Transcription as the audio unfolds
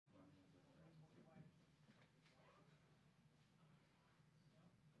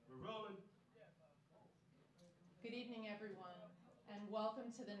evening, everyone, and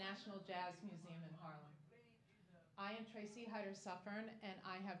welcome to the National Jazz Museum in Harlem. I am Tracy Hyder-Suffern, and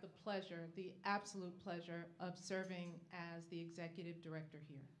I have the pleasure, the absolute pleasure, of serving as the executive director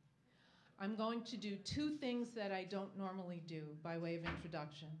here. I'm going to do two things that I don't normally do by way of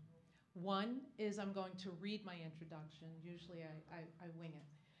introduction. One is I'm going to read my introduction. Usually I wing it.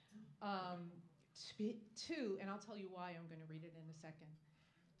 Two, and I'll tell you why I'm going to read it in a second.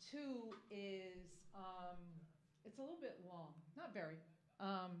 Two is, it's a little bit long, not very,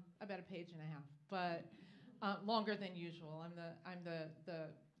 about a page and a half, but longer than usual. I'm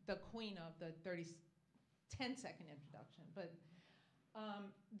the queen of the 10-second introduction. But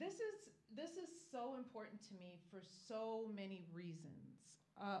this is so important to me for so many reasons.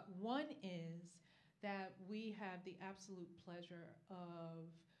 One is that we have the absolute pleasure of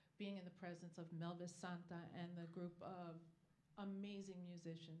being in the presence of Melvis Santa and the group of amazing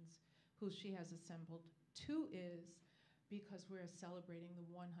musicians who she has assembled. Two is because we're celebrating the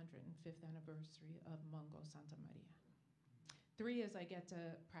 105th anniversary of Mongo Santamaria. Three is I get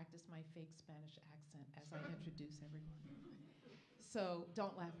to practice my fake Spanish accent as I introduce everyone. So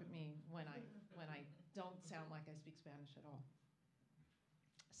don't laugh at me when I don't sound like I speak Spanish at all.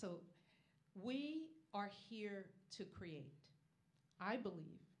 So we are here to create. I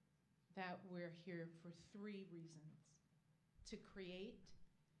believe that we're here for three reasons: to create,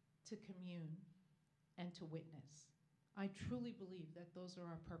 to commune, and to witness. I truly believe that those are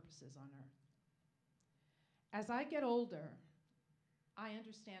our purposes on earth. As I get older, I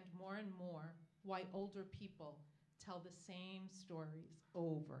understand more and more why older people tell the same stories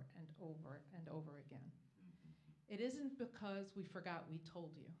over and over and over again. It isn't because we forgot we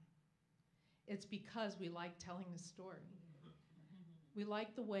told you. It's because we like telling the story. We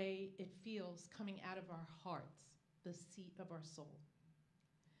like the way it feels coming out of our hearts, the seat of our soul.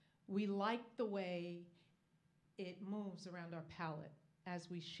 We like the way it moves around our palate as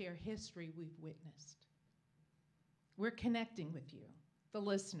we share history we've witnessed. We're connecting with you, the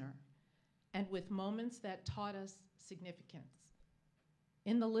listener, and with moments that taught us significance.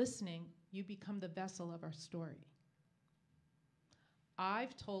 In the listening, you become the vessel of our story.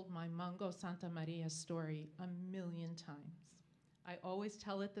 I've told my Mongo Santamaria story 1,000,000 times. I always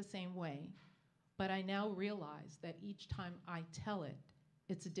tell it the same way, but I now realize that each time I tell it,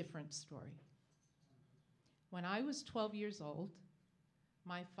 it's a different story. When I was 12 years old,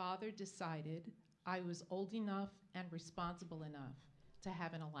 my father decided I was old enough and responsible enough to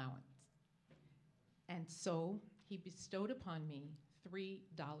have an allowance. And so he bestowed upon me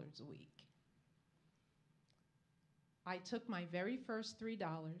 $3 a week. I took my very first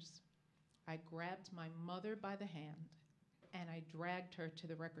 $3, I grabbed my mother by the hand, and I dragged her to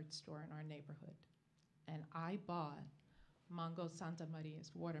the record store in our neighborhood. And I bought Mongo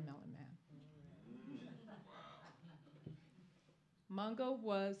Santamaria's Watermelon Man. Mongo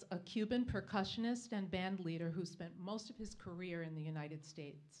was a Cuban percussionist and band leader who spent most of his career in the United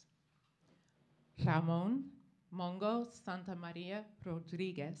States. Ramón Mongo Santamaría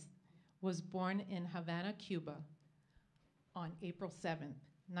Rodríguez was born in Havana, Cuba on April 7th,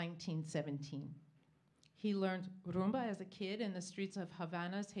 1917. He learned rumba as a kid in the streets of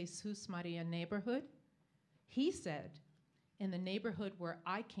Havana's Jesus Maria neighborhood. He said, in the neighborhood where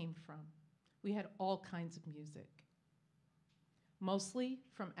I came from, we had all kinds of music, mostly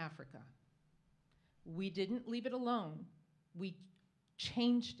from Africa. We didn't leave it alone. We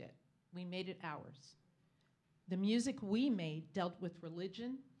changed it. We made it ours. The music we made dealt with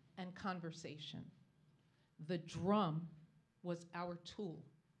religion and conversation. The drum was our tool,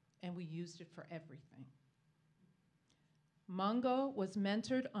 and we used it for everything. Mongo was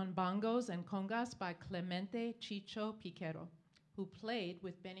mentored on bongos and congas by Clemente Chicho Piquero, who played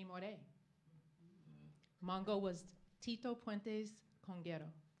with Benny Moré. Mongo was Tito Puente's conguero.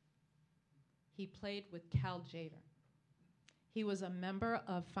 He played with Cal Jader. He was a member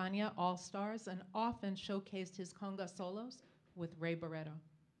of Fania All-Stars and often showcased his conga solos with Ray Barretto.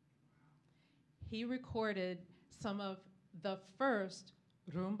 He recorded some of the first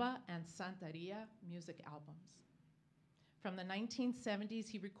rumba and Santeria music albums. From the 1970s,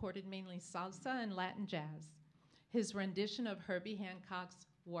 he recorded mainly salsa and Latin jazz. His rendition of Herbie Hancock's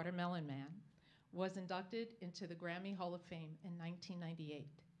Watermelon Man was inducted into the GRAMMY Hall of Fame in 1998.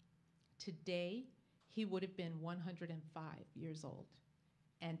 Today, he would have been 105 years old.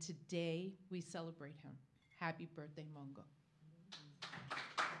 And today, we celebrate him. Happy birthday, Mongo.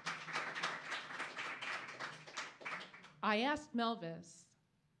 I asked Melvis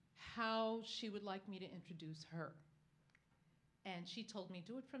how she would like me to introduce her. And she told me,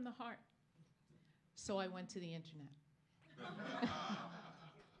 do it from the heart. So I went to the internet.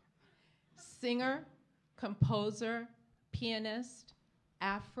 Singer, composer, pianist,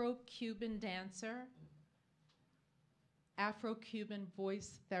 Afro-Cuban dancer, Afro-Cuban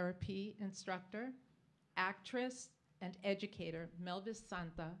voice therapy instructor, actress, and educator, Melvis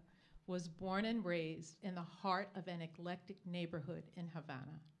Santa was born and raised in the heart of an eclectic neighborhood in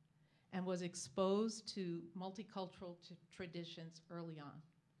Havana and was exposed to multicultural traditions early on.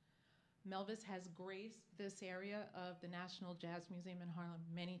 Melvis has graced this area of the National Jazz Museum in Harlem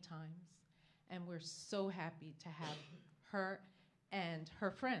many times, and we're so happy to have her and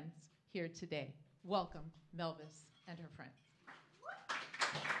her friends here today. Welcome, Melvis and her friends.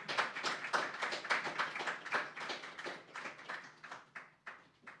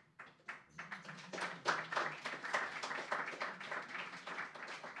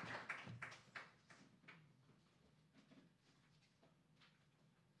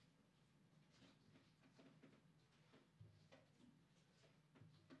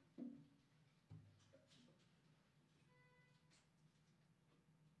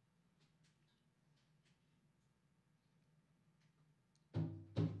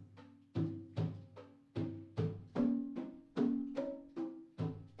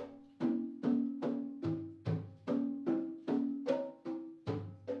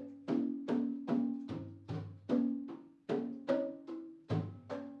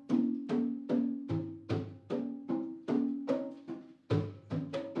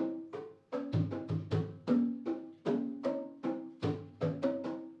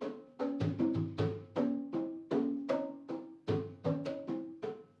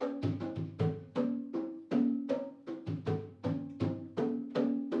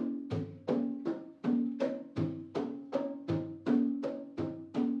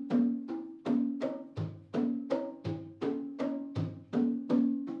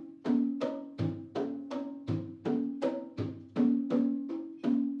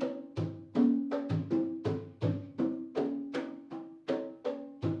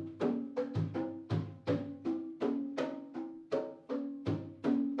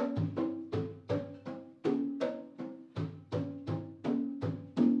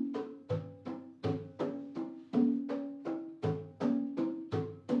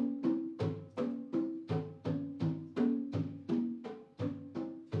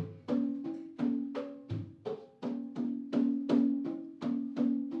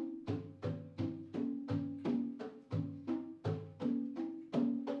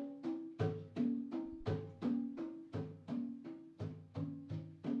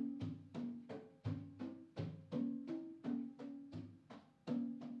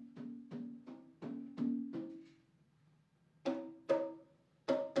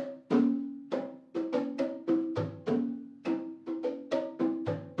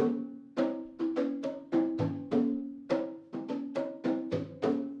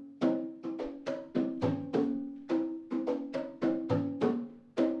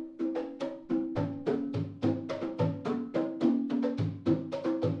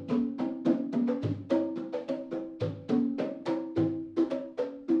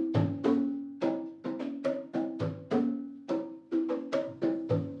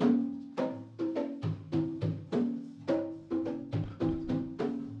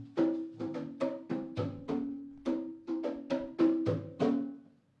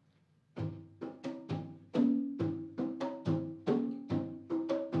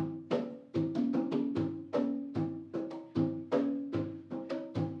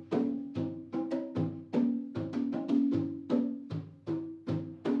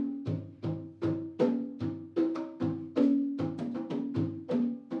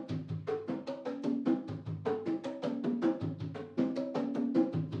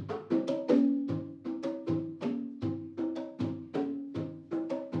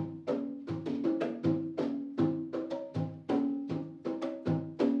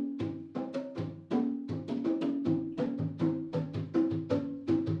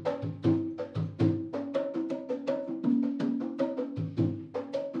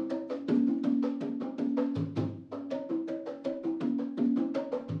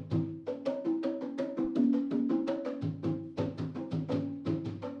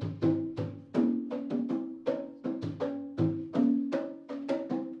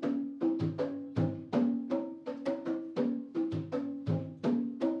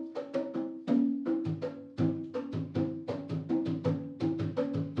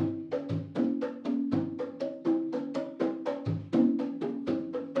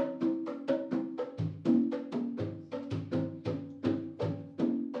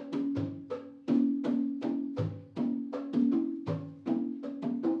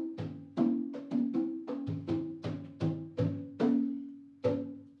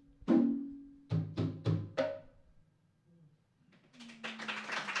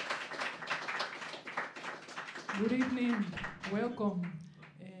 Good evening, welcome.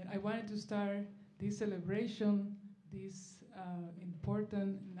 And I wanted to start this celebration, this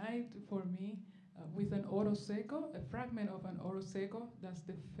important night for me, with an oro seco, a fragment of an oro seco. That's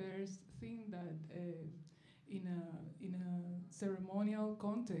the first thing that in a ceremonial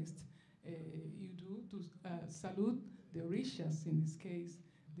context you do to salute the orishas. In this case,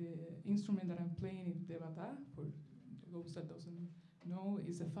 the instrument that I'm playing is the bata. For those that doesn't know,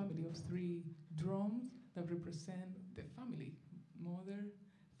 is a family of 3 drums that represent the family, mother,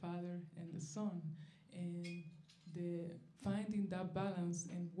 father, and the son. And finding that balance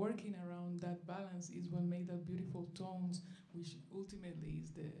and working around that balance is what made that beautiful tones, which ultimately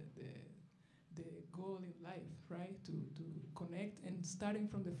is the goal in life, right? To connect and starting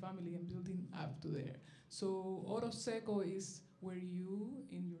from the family and building up to there. So oro seco is where you,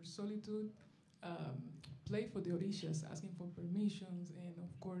 in your solitude, play for the orishas, asking for permissions, and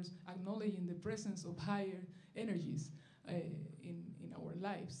of course, acknowledging the presence of higher energies in our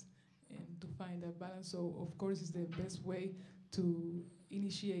lives, and to find that balance. So, of course, it's the best way to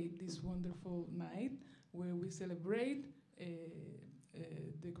initiate this wonderful night where we celebrate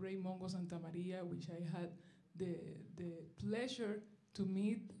the great Mongo Santamaria, which I had the pleasure to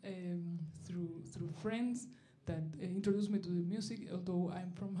meet through friends that introduced me to the music. Although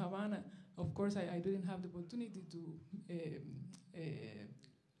I'm from Havana, of course, I didn't have the opportunity to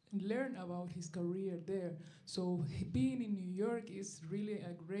learn about his career there. So being in New York is really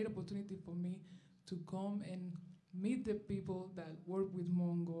a great opportunity for me to come and meet the people that work with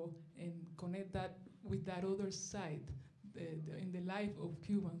Mongo and connect that with that other side in the life of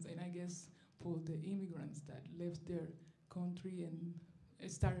Cubans, and I guess for the immigrants that left their country and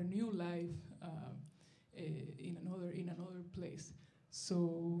start a new life in another place.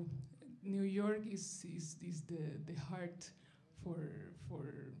 So New York is the heart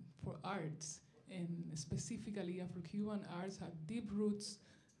for arts, and specifically Afro-Cuban arts have deep roots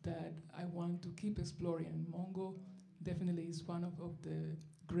that I want to keep exploring. And Mongo definitely is one of the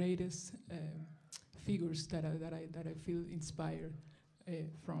greatest figures that I feel inspired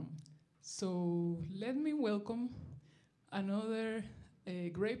from. So let me welcome another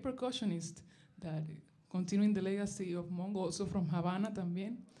great percussionist that continuing the legacy of Mongo, also from Havana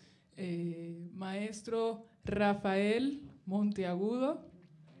también, Maestro Rafael Monteagudo.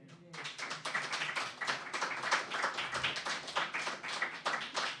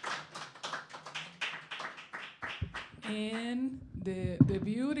 And the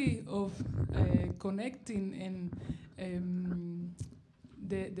beauty of connecting and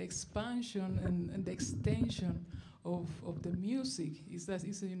the expansion and the extension of the music is that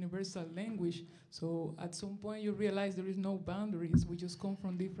it's a universal language. So at some point you realize there is no boundaries. We just come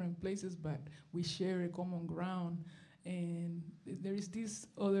from different places, but we share a common ground. And there is this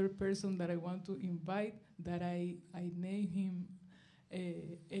other person that I want to invite that I name him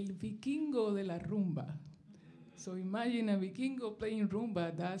El Vikingo de la Rumba. So imagine a Vikingo playing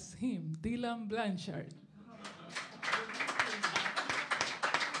rumba, that's him, Dylan Blanchard.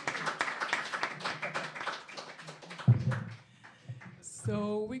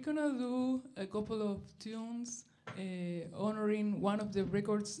 So we're gonna do a couple of tunes honoring one of the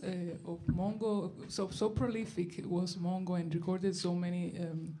records of Mongo. So prolific was Mongo and recorded so many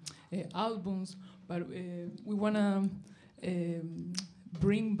albums, but we wanna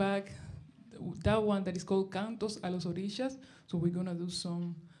bring back that one that is called Cantos a los Orishas. So we're gonna do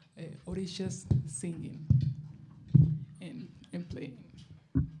some Orishas singing and playing.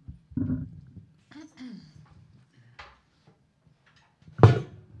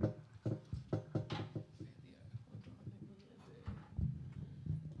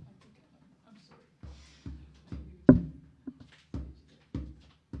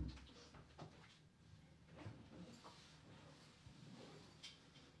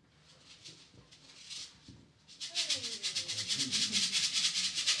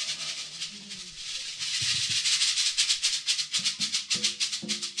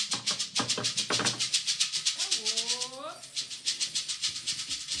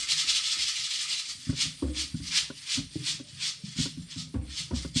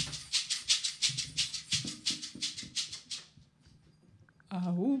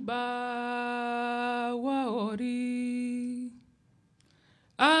 Ahuba waori,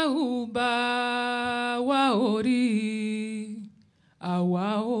 ahuba waori,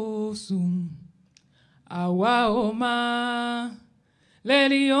 awaosum, awaoma,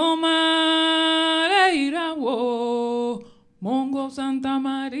 lelioma, leirawo, Mongo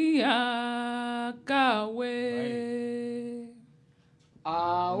Santamaria kawe.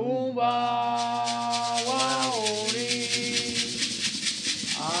 Ahuba waori,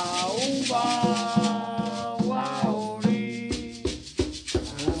 ahuba waori.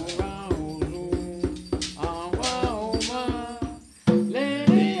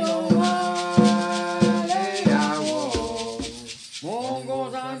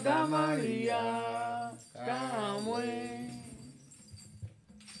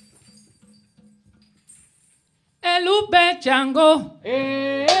 Elube chango,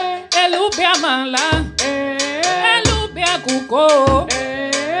 elube amala, elube akuko,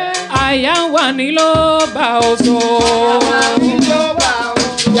 ayawanilo baoso,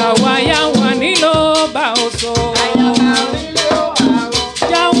 yawayawanilo baoso,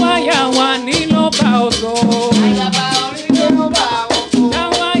 yawayawanilo baoso,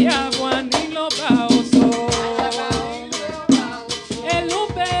 yawayawanilo baoso,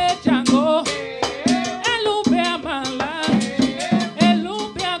 elube chango.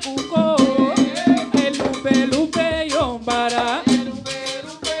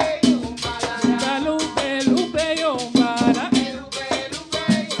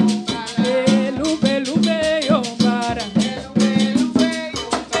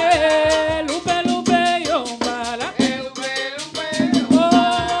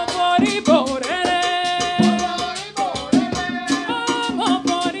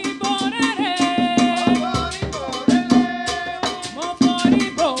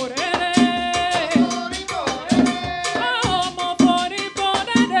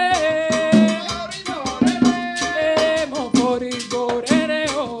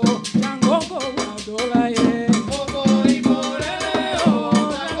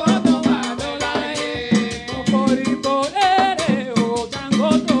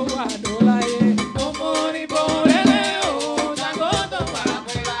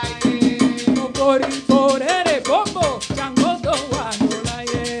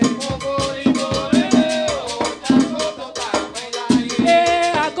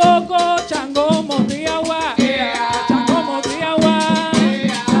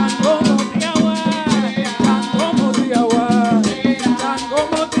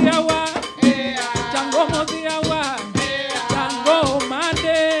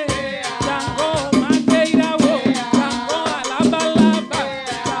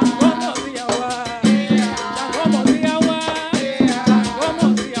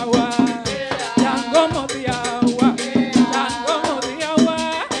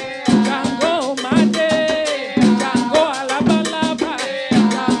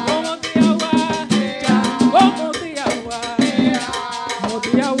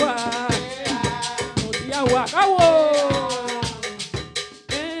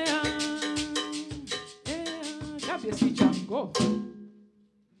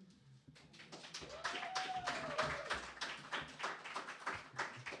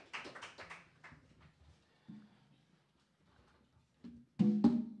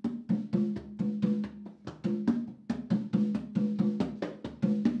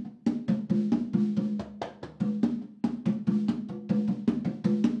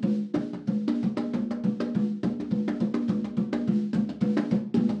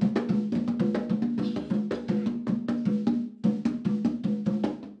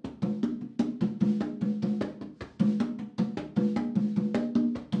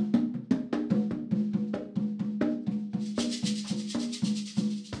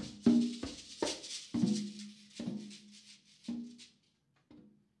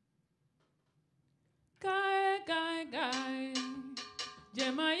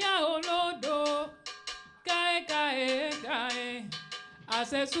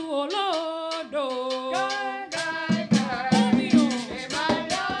 Hace su olodo.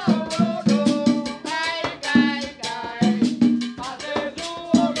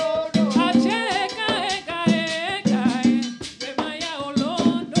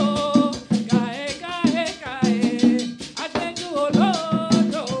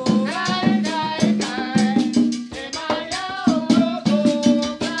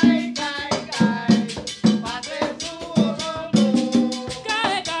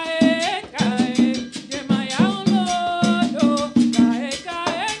 Maya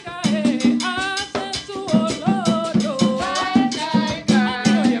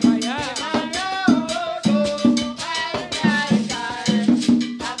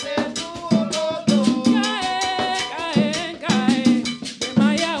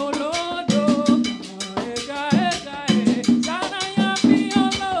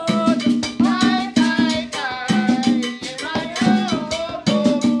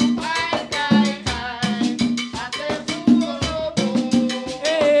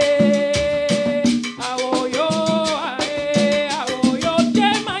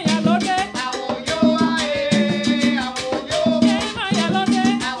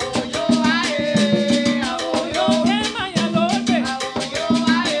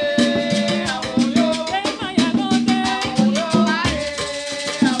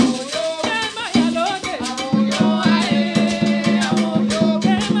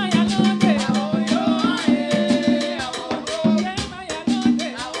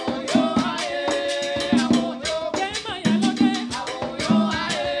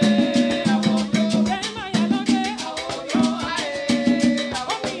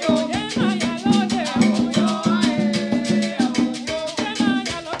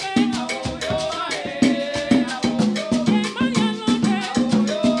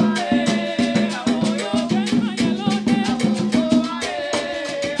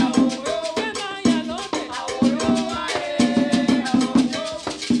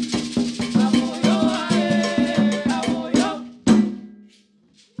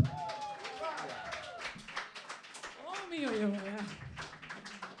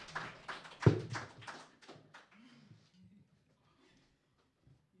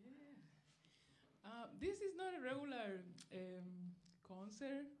this is not a regular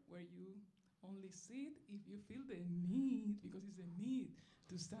concert where you only sit. If you feel the need, because it's a need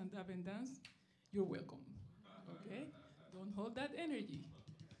to stand up and dance, you're welcome, okay? Don't hold that energy,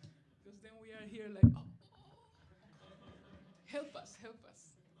 because then we are here like, oh, help us, help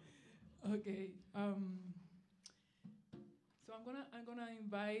us. Okay, so I'm gonna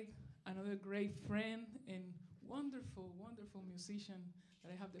invite another great friend and wonderful, wonderful musician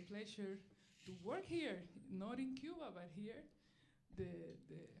that I have the pleasure to work here, not in Cuba, but here.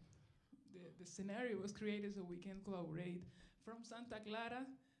 The scenario was created so we can collaborate. From Santa Clara,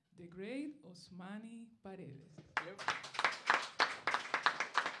 the great Osmani Paredes. Yep.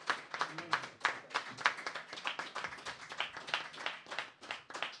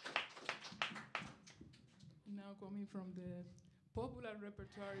 Now coming from the popular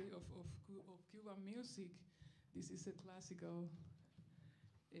repertoire of Cuban music, this is a classical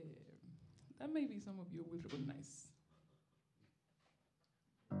that maybe some of you will recognize.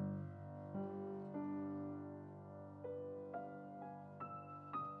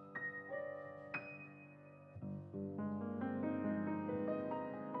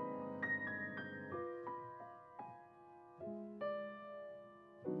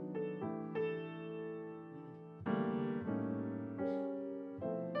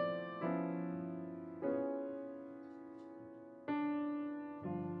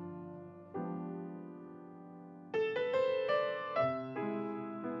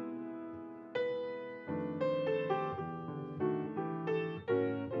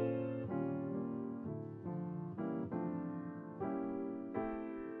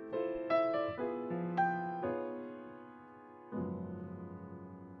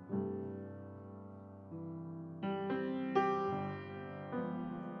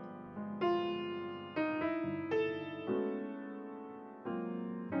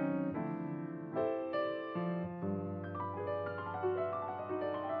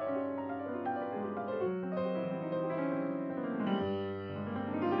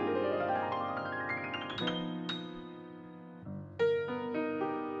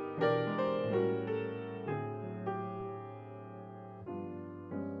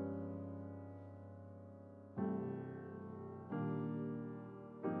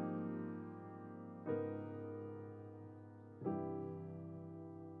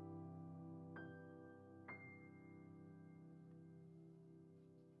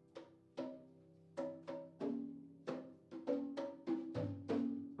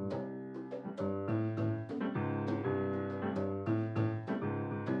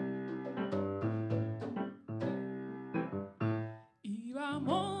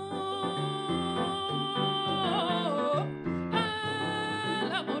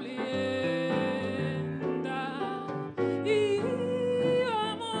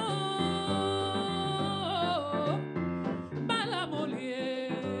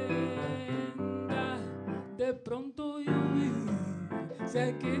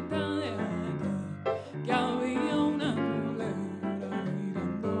 Cerquita de aquí, que había una culebra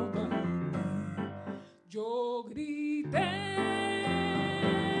mirando para mí. Yo grité,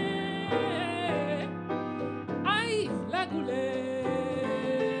 ¡ay, la culebra!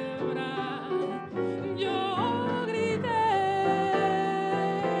 Yo grité,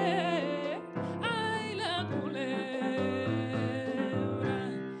 ¡ay, la culebra!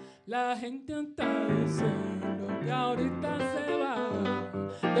 La gente está diciendo que ahorita se va.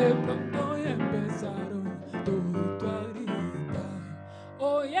 De pronto ya empezaron todo a gritar.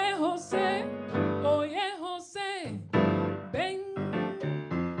 Oye José, ven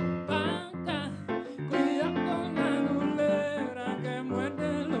pa' acá, cuida con la culebra que muerde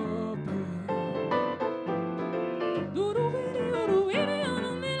los pies. Durubiri, urubiri,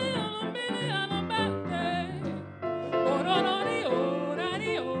 olumiri, olumbiri, olumbate. Ororori,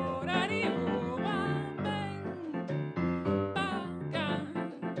 orari, orari,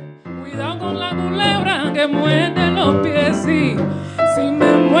 cuidado con la culebra que muerde los pies, sí. Si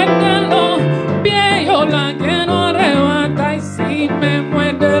me muerde los pies, yo la quiero arrebatar. Y si me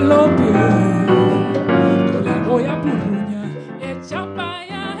muerde los pies, yo la voy a purruñar. Echa pa'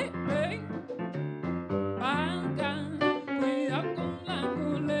 allá, ven pa' acá. Cuidado con la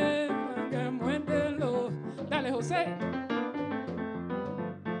culebra que muerde los... Dale, José.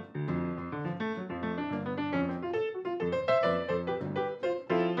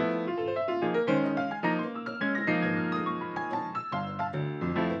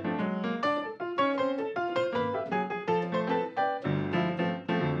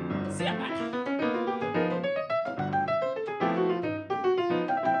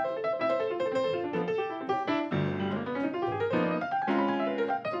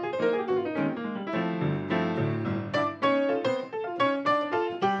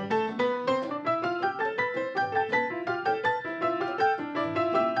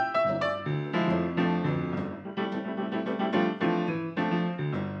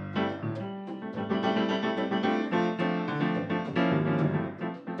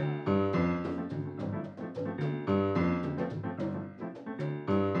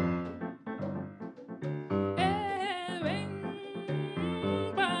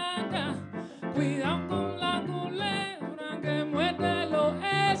 Cuidado con la culebra que muerde los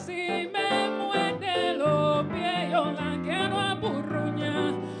es y me muerde los pies, yo la quiero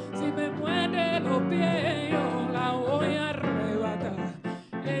apurruñar. Si me muerde los pies, yo la voy a arrebatar.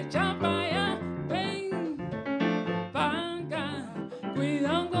 Echa pa' allá, ven, pa' acá.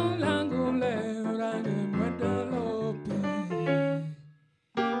 Cuidado con la culebra que muerde los pies.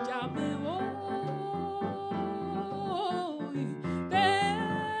 Ya me voy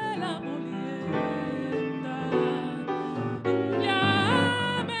de la molienda.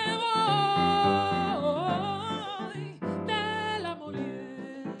 Ya me voy de la molienda.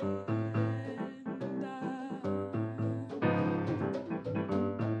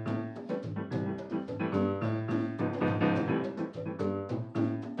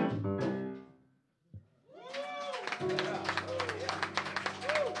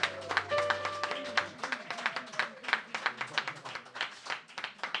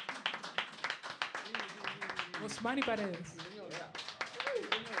 Osmani Paredes.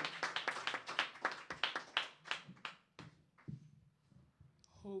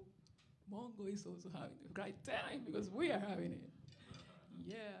 Hope Mongo is also having the right time because we are having it.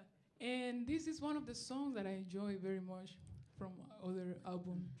 Yeah, and this is one of the songs that I enjoy very much from other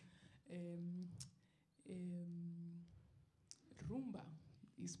album. Rumba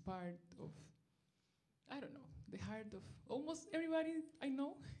is part of, I don't know, the heart of almost everybody I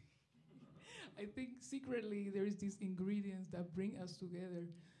know. I think secretly there is these ingredients that bring us together.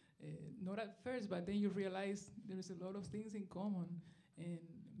 Not at first, but then you realize there's a lot of things in common. And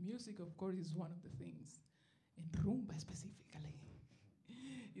music, of course, is one of the things. And rumba specifically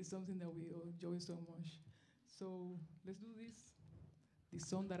is something that we all enjoy so much. So let's do this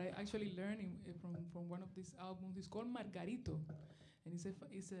song that I actually learned from one of these albums. It's called Margarito. And it's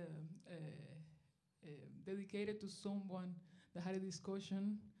dedicated to someone that had a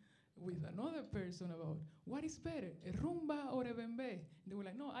discussion with another person about what is better, a rumba or a bembe. They were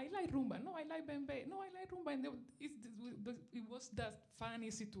like, no, I like rumba. No, I like bembe. No, I like rumba. And it was that funny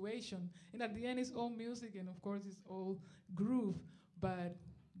situation. And at the end, it's all music, and of course, it's all groove. But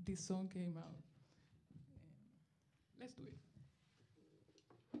this song came out. Let's do it.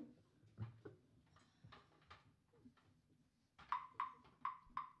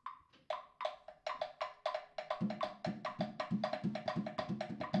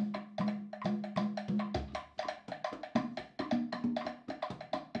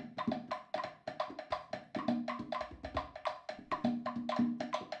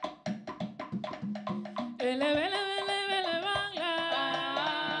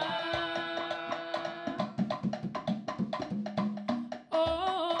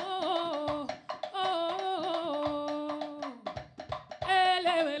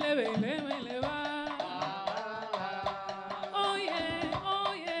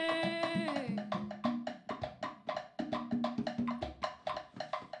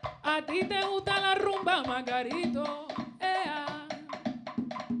 A ti te gusta la rumba, Margarito, ea.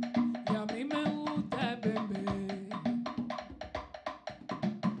 Y a mí me gusta el bebé.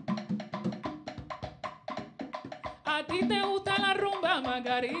 A ti te gusta la rumba,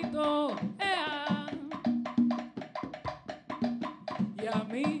 Margarito, ea. Y a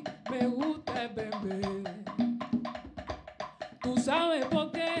mí me gusta el bebé. Tú sabes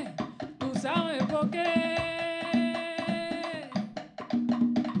por qué, tú sabes por qué.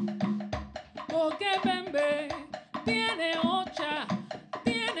 Porque bembe tiene ocha,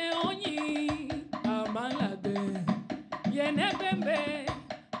 tiene oñi, amálate. Y en el bembe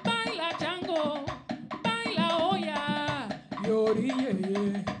baila chango, baila olla. Y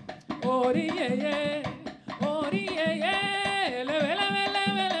orilleye, orilleye, orilleye, leve, leve,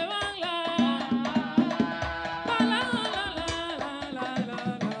 leve, leve, baila. Baila, la, la, la, la, la,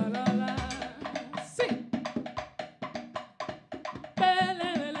 la, la, la. Sí. Bele,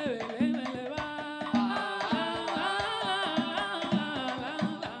 bele, bele, bele, ba.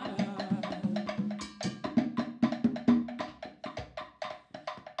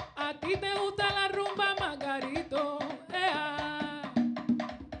 A ti te gusta la rumba, Margarito, ea.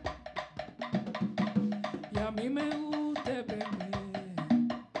 Y a mí me gusta el bebé.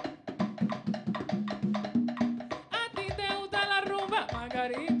 A ti te gusta la rumba,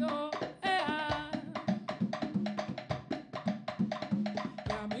 Margarito, ea.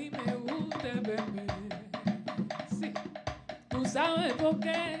 Y a mí me gusta el bebé. Sí. Tú sabes por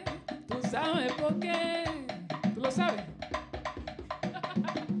qué, tú sabes por qué. ¿Tú lo sabes?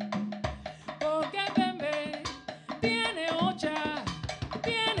 Porque bembe tiene ocha,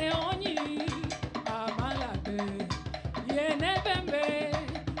 tiene oñi, amálate. Y en el bembe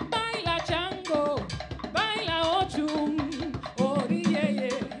baila chango, baila ochum, orilleye,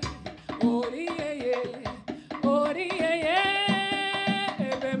 orilleye.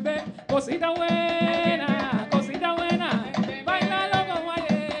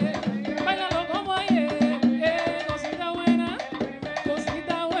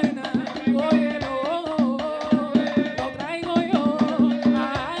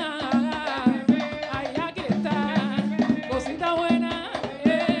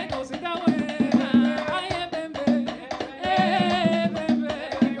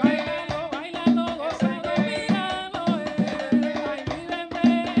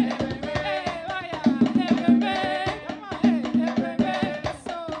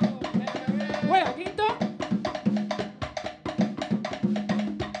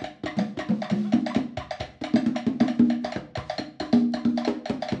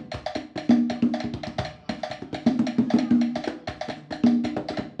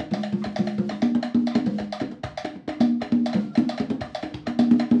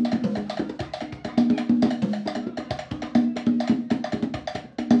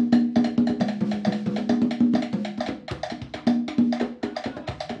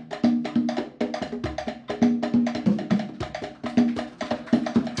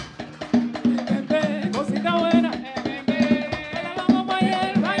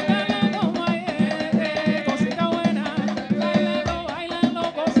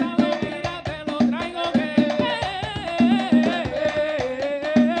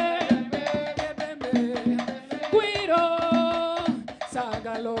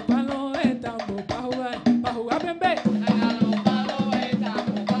 saca los palos de tambor pa' jugar bembé. Saca los palos de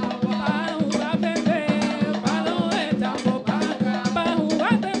tambor pa' jugar bembé, palos de tambor pa'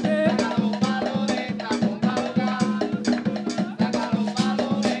 jugar bembé. Saca los palos de tambor pa' jugar. Saca los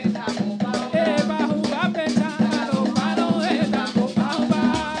palos de tambor pa' jugar. Pa' jugar bembé, saca los palos de tambor pa'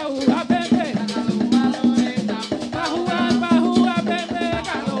 jugar bembé. Saca los palos de tambor Pa' jugar bembé,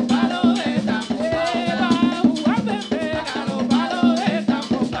 saca los palos de tambor pa' jugar bembé, saca los palos de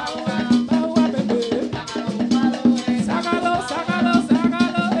tambor pa' jugar bembé. Sácalo, sácalo,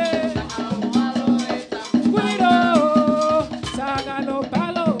 sácalo, Cuiro, saca los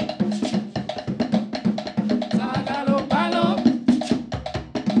palos. Saca los palos.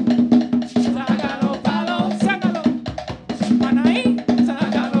 Saca los palos, sácalo. Anaí,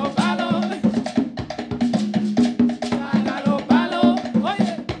 saca los palos. Saca los palos,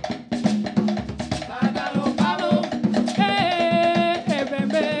 oye. Saca los palos.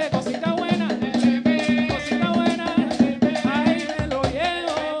 Bembé, cosita buena. Cosita buena. Ahí me lo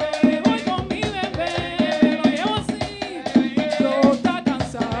llevo. Voy con mi bebé. Me lo llevo así. Yo está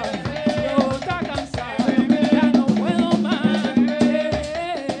cansado. Yo está cansado. Ya no puedo más.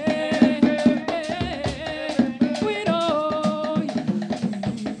 Cuiro.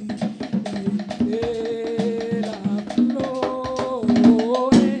 La flor.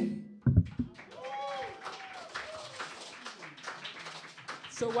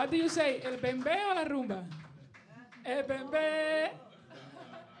 So what do you say? ¿El bembé o la rumba? El bembé.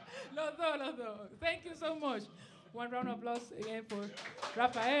 Los dos, los dos. Thank you so much. One round of applause again for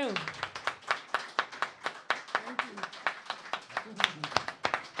Rafael. Thank you.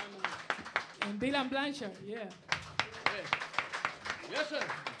 And Dylan Blanchard, yeah. Yes, sir.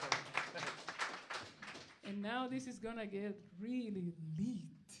 And now this is gonna get really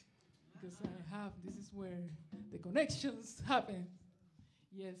lit because this is where the connections happen.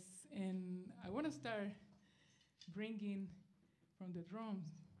 Yes, and I want to start bringing from the drums,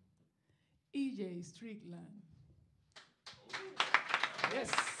 EJ Strickland.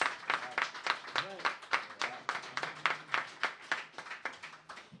 Yes.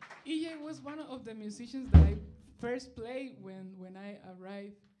 EJ was one of the musicians that I first played when I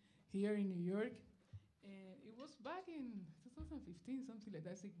arrived here in New York. And it was back in 2015, something like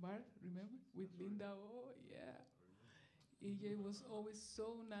that, Sick Bar, remember? With Linda, oh yeah. EJ was always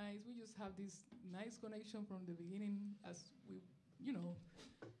so nice. We just have this nice connection from the beginning as we,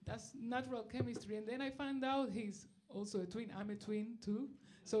 that's natural chemistry. And then I found out he's also a twin. I'm a twin too.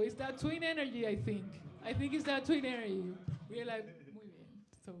 So it's that twin energy, I think. I think it's that twin energy. We're like, muy bien.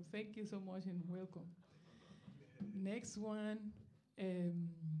 So thank you so much and welcome. Next one,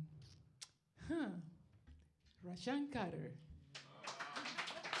 Rashan Carter.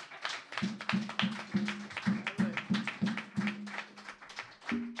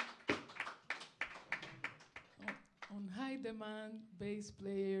 On high demand bass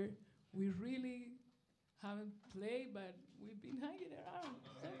player, we really haven't played, but we've been hanging around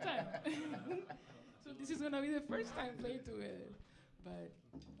sometimes. So this is gonna be the first time playing together. But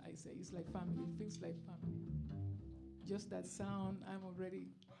I say it's like family, it feels like family. Just that sound, I'm already,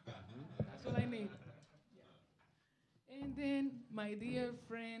 that's all I need. Yeah. And then my dear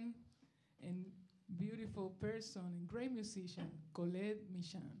friend and beautiful person and great musician, Colette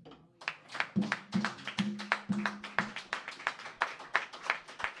Michan.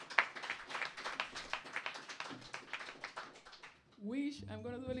 Wish, I'm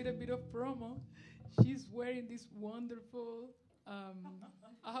gonna do a little bit of promo. She's wearing this wonderful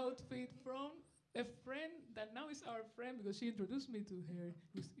outfit from a friend that now is our friend because she introduced me to her,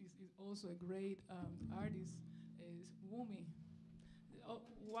 who is also a great artist, is Wumi.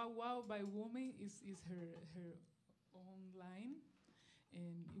 Wow Wow by Wumi is her own line,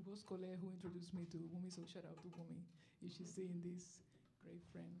 and it was Colette who introduced me to Wumi, so shout out to Wumi if she's seeing this great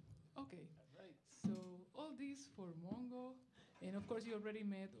friend. Okay, Right. so all this for Mongo. And of course, you already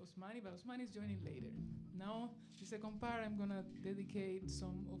met Osmani, but Osmani is joining later. Now, the second part, I'm gonna dedicate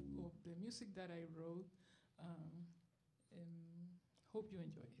some of the music that I wrote. And hope you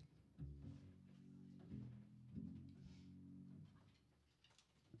enjoy it.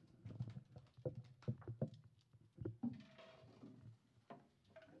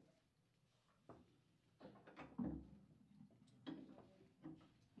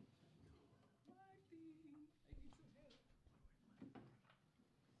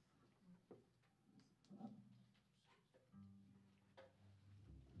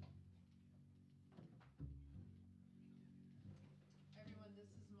 Everyone, this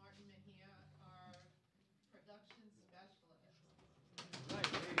is Mark.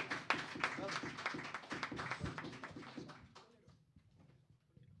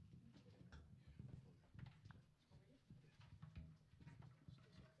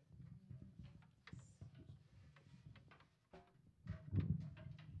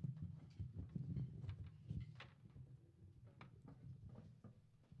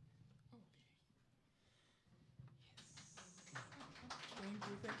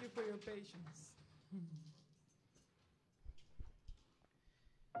 Thank you for your patience.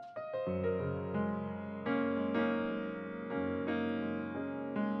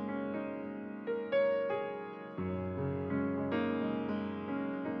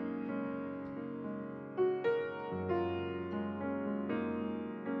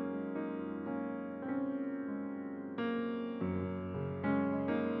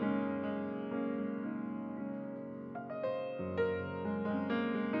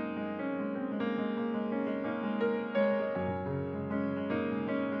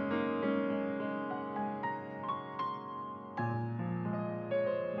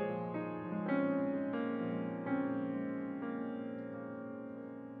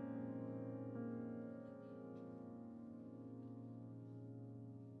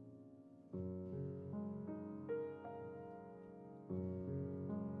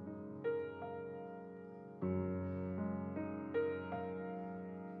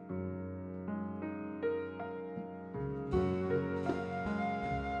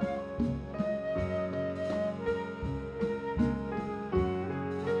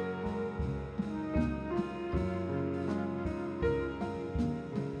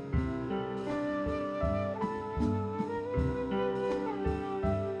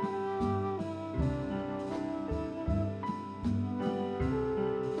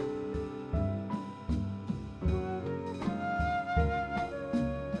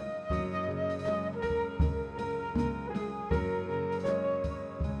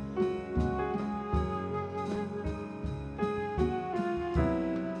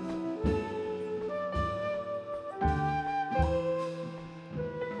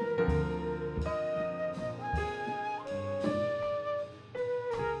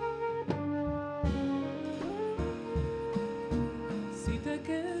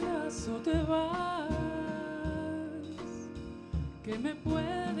 Te vas, ¿qué me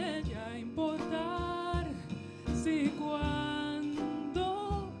puede ya importar si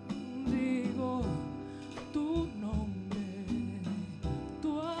cuando digo tu nombre,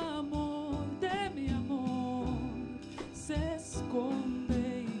 tu amor de mi amor se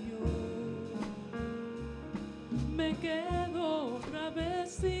esconde y yo me quedo otra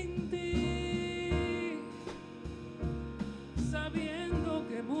vez sin ti, sabiendo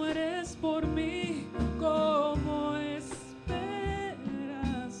que mueres por mí? ¿Cómo esperas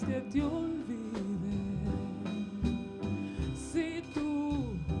que te olvide si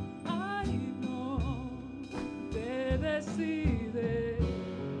tú, ay no, te decides?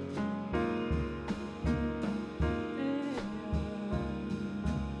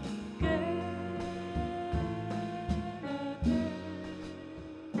 Quédate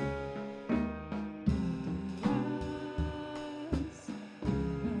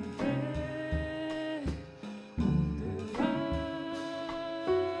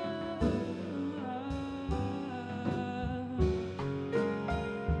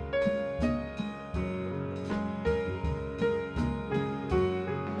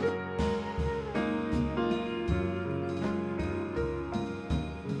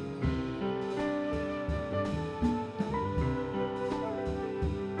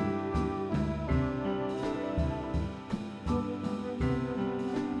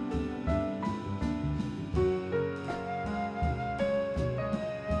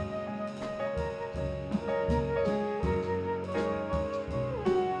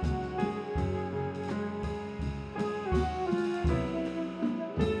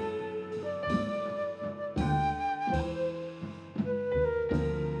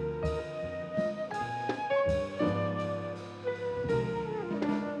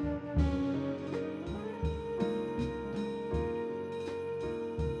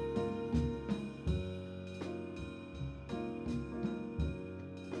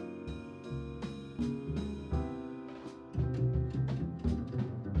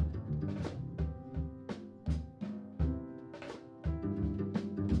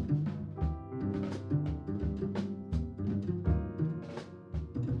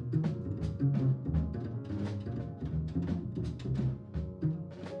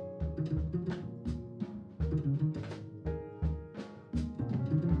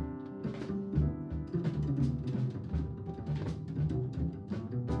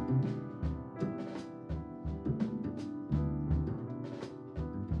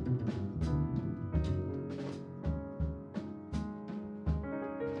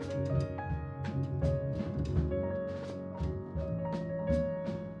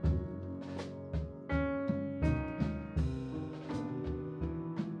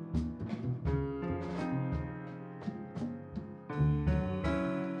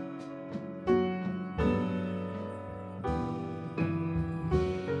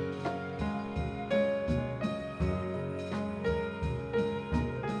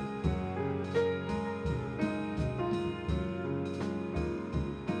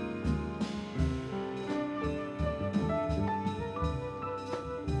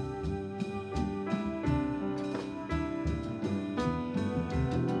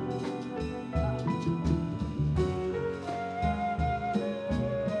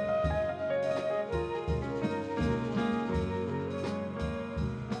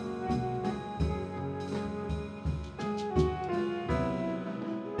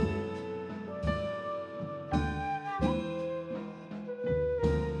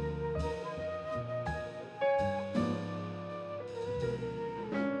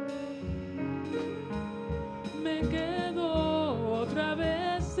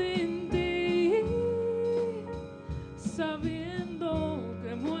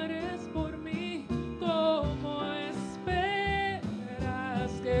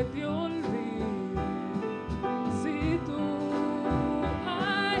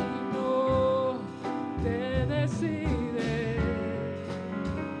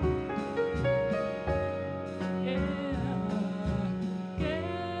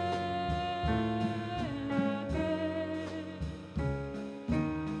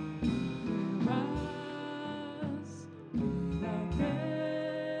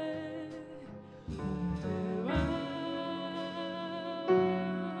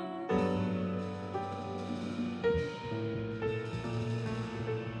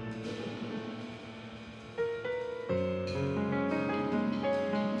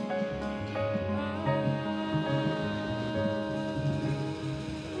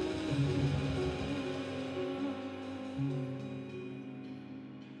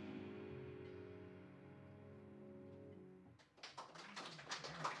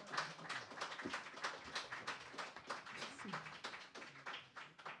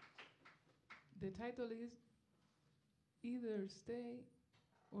title is Either Stay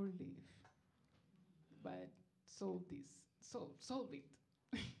or Leave. But solve this. Solve it.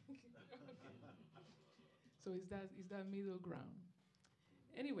 So it's that middle ground.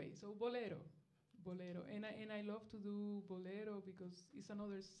 Anyway, so bolero, and I love to do bolero because it's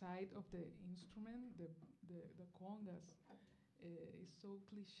another side of the instrument, the congas. It's so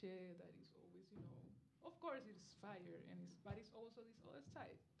cliche that it's always, of course it's fire, but it's also this other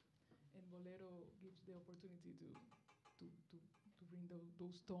side. And bolero gives the opportunity to bring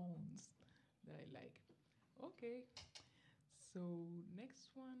those tones that I like. Okay, so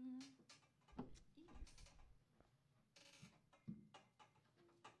next one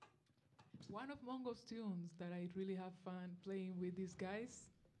is one of Mongo's tunes that I really have fun playing with these guys.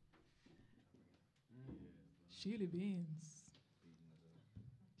 Chili beans.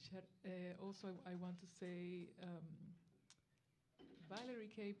 Also, I want to say Valerie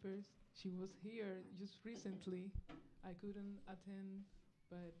Capers. She was here just recently. I couldn't attend,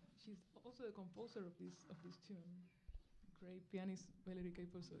 but she's also the composer of this tune. Great pianist, Valerie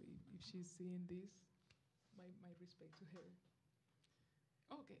Capers. So if she's seeing this, my respect to her.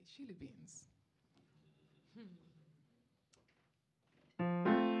 Okay, chili beans.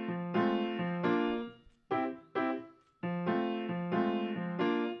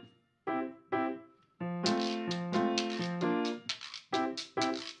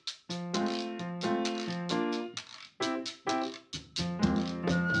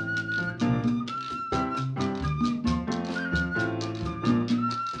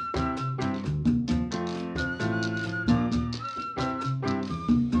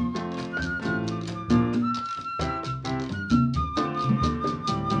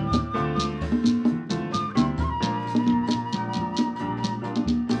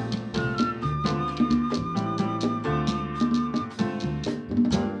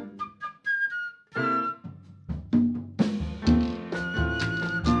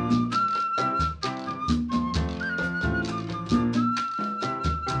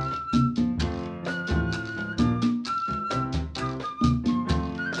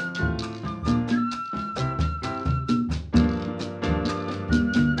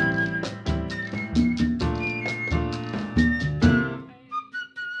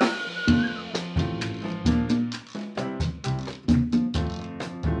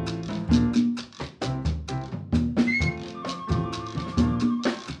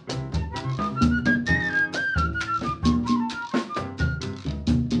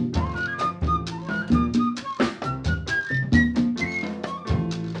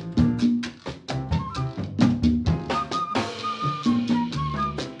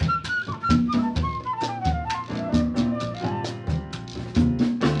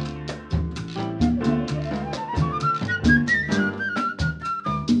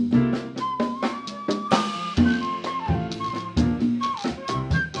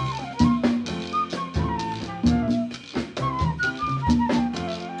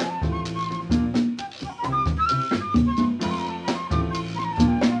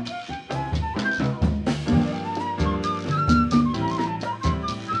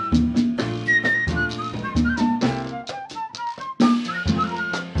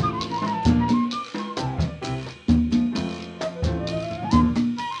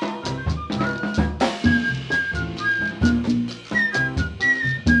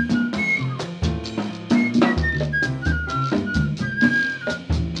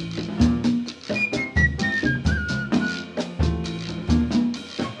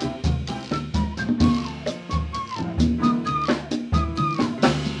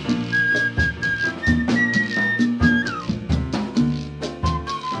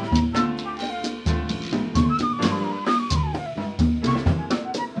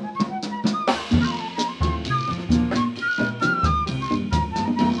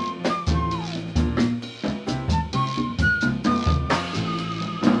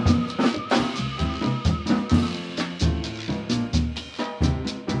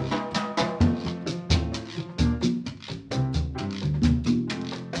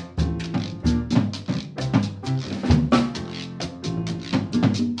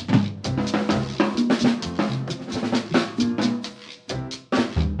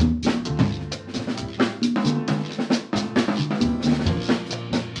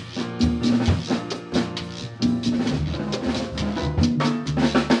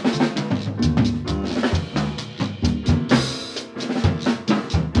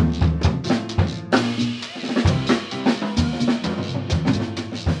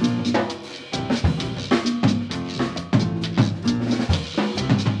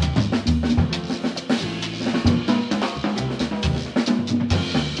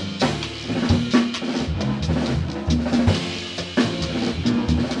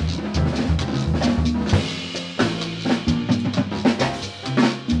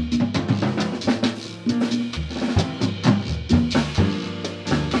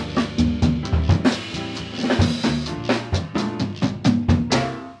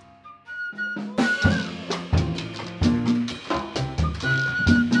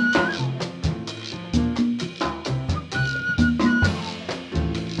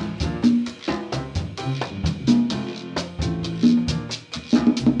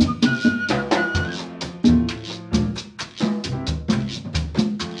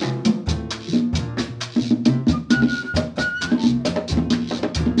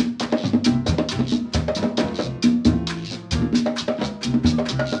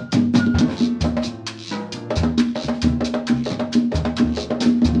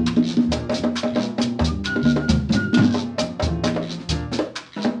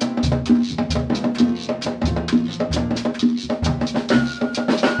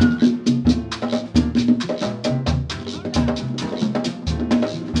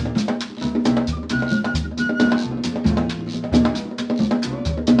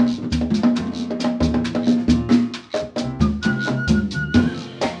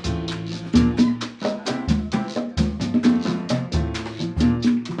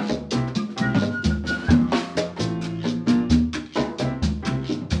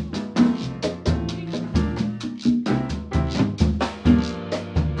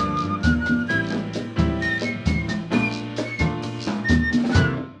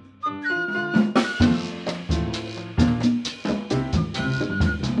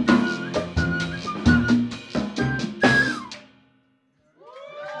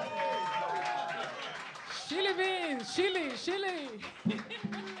 Chili beans, chili.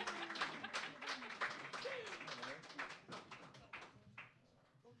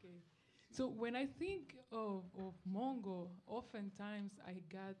 Okay. So when I think of Mongo, oftentimes I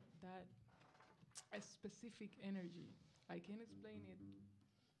got that a specific energy. I can't explain it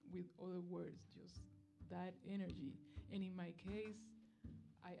with other words, just that energy. And in my case,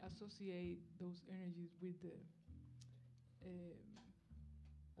 I associate those energies with the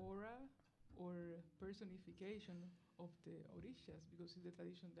aura or personification of the orishas, because it's the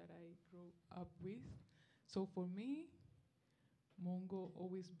tradition that I grew up with. So for me, Mongo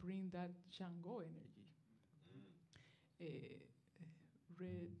always bring that Shango energy.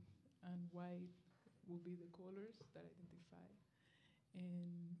 Red and white will be the colors that identify.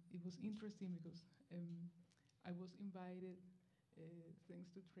 And it was interesting because I was invited, thanks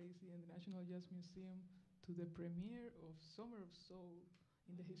to Tracy and the National Jazz Museum, to the premiere of Summer of Soul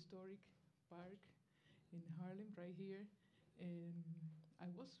in the historic park in Harlem, right here. And I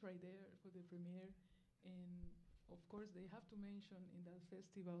was right there for the premiere. And of course, they have to mention in that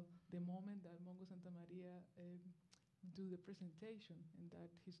festival the moment that Mongo Santamaria do the presentation in that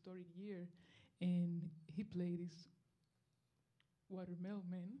historic year. And he played this Watermelon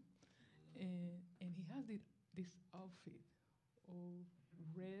Man, and he has this outfit, all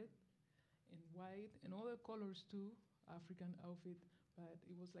red and white, and other colors too, African outfit, but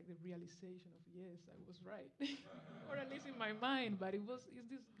it was like the realization of, yes, I was right, or at least in my mind, but it's those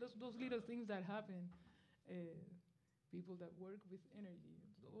little things that happen, people that work with energy,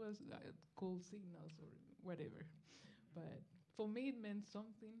 it was called signals or whatever, but for me it meant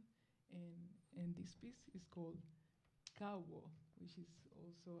something, and this piece is called Kawo, which is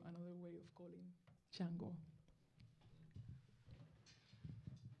also another way of calling Shango.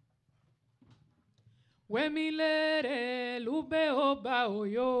 Wemilere lube oba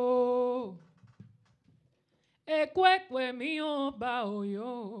oyo, ekwekwe mi oba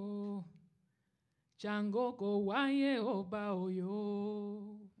oyo, Shango ko waye oba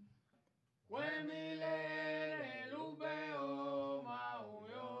oyo. Wemilere lube oba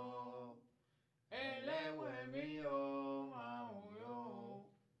oyo, elewe mi oba oyo,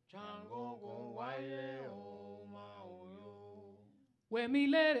 Shango ko waye oba oyo.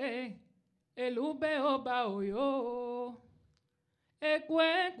 Wemilere elube oba oyo,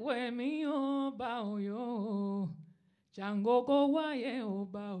 ekwekwe mi oba oyo, Shango ko waye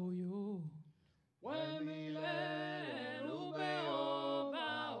oba oyo. Wemilere lube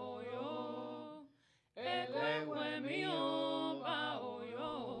oba oyo, elewe mi oba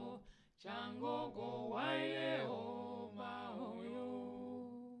oyo, Shango ko waye oba oyo.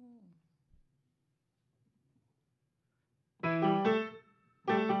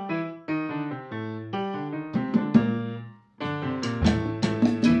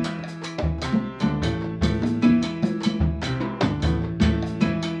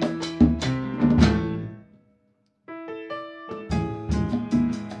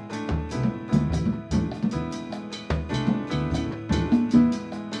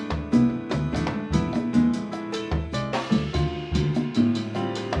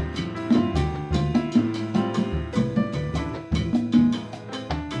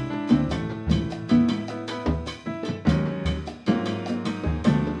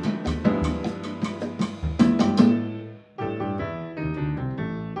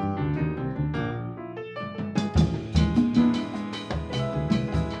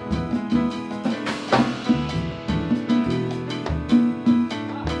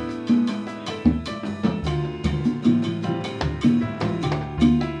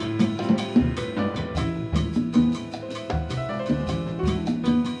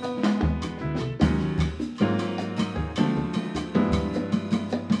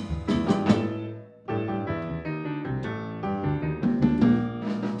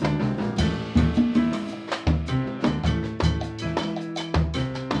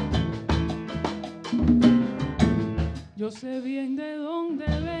 Yo sé bien de dónde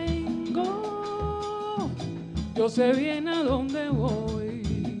vengo, yo sé bien a dónde voy.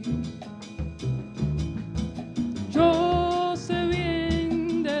 Yo sé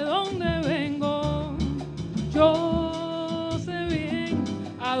bien de dónde vengo, yo sé bien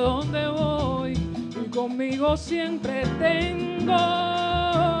a dónde voy. Y conmigo siempre tengo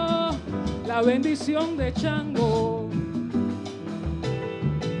la bendición de Shango.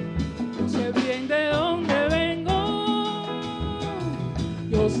 Yo sé bien de dónde vengo,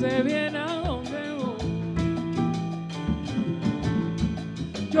 yo sé bien a dónde voy.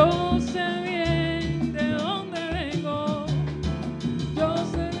 Yo sé bien de dónde vengo, yo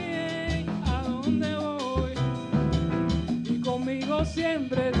sé bien a dónde voy. Y conmigo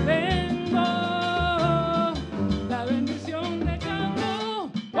siempre tengo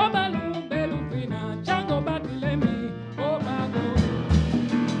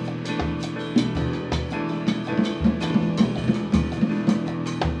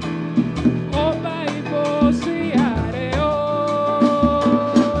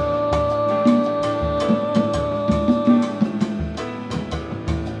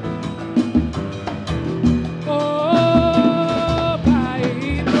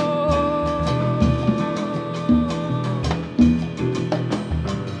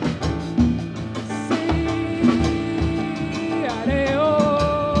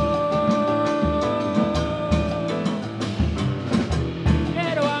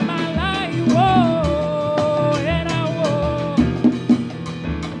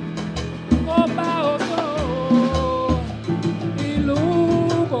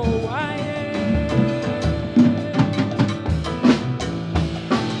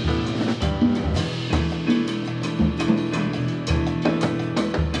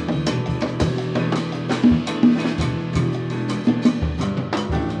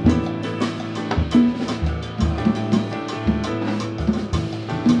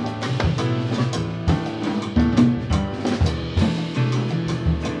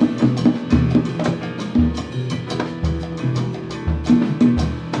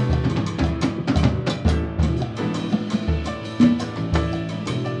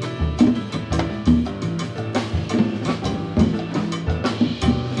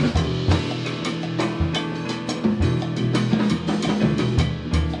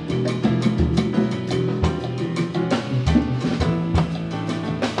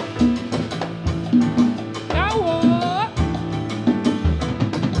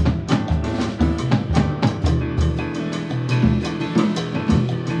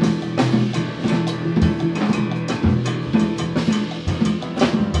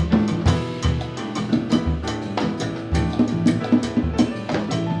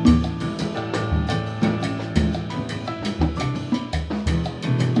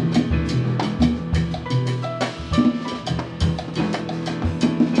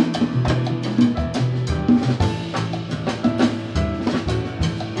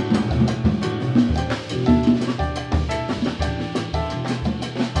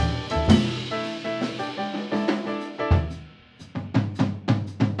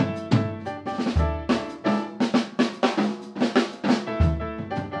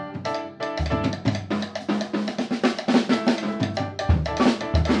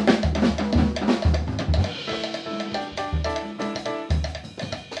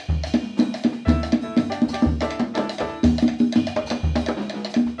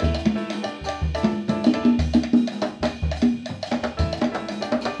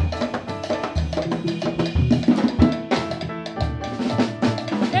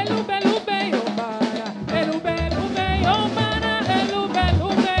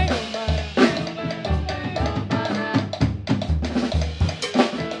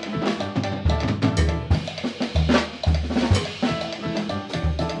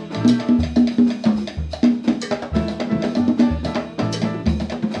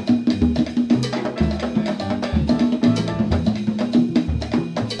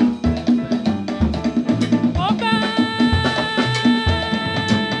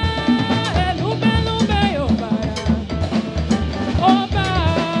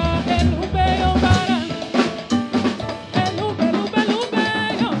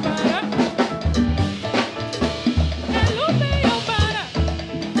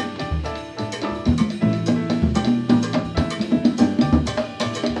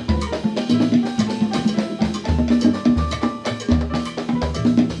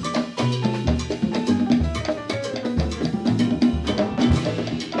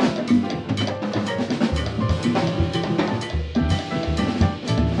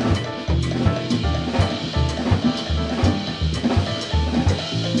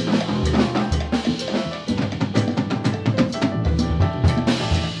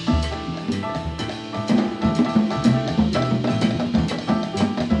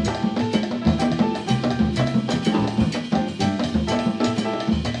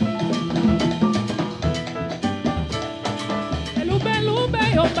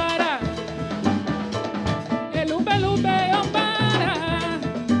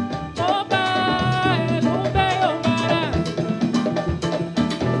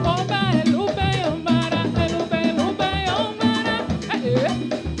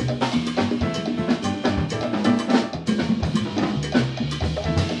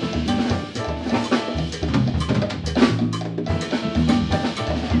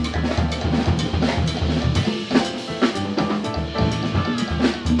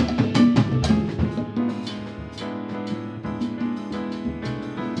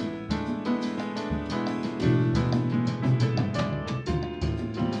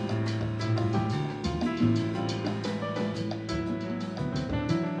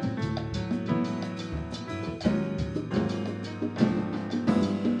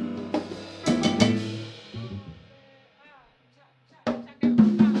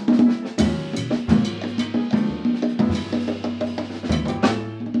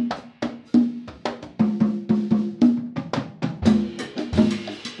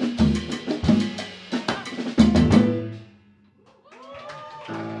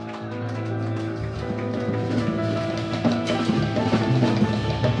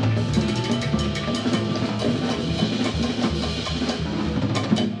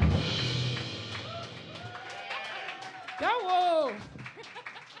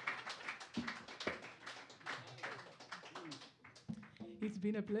It's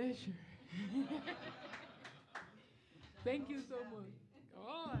been a pleasure. Thank you so much.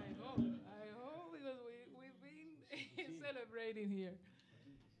 Oh, I hope, because we've been celebrating here.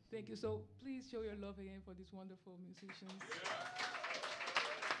 Thank you. So please show your love again for these wonderful musicians.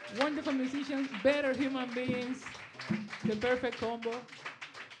 Wonderful musicians, better human beings, the perfect combo.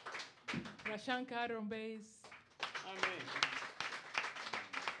 Rashan Carter on bass. Amen.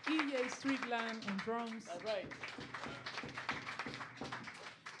 EJ Strickland on drums. That's right.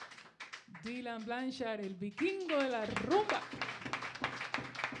 Dylan Blanchard, el vikingo de la rumba.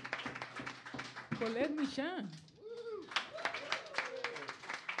 Colette Michan.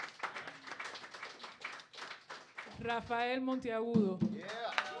 Rafael Monteagudo. Yeah.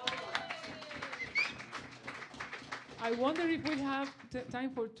 I wonder if we have time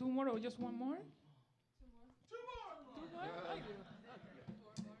for two more or just one more? Two more?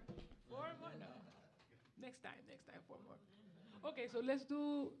 Four more? No. Next time, four more. Okay, so let's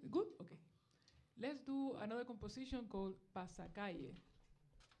do, good? Okay. Let's do another composition called Pasacalle.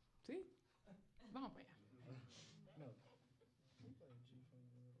 ¿Sí? Vamos para allá.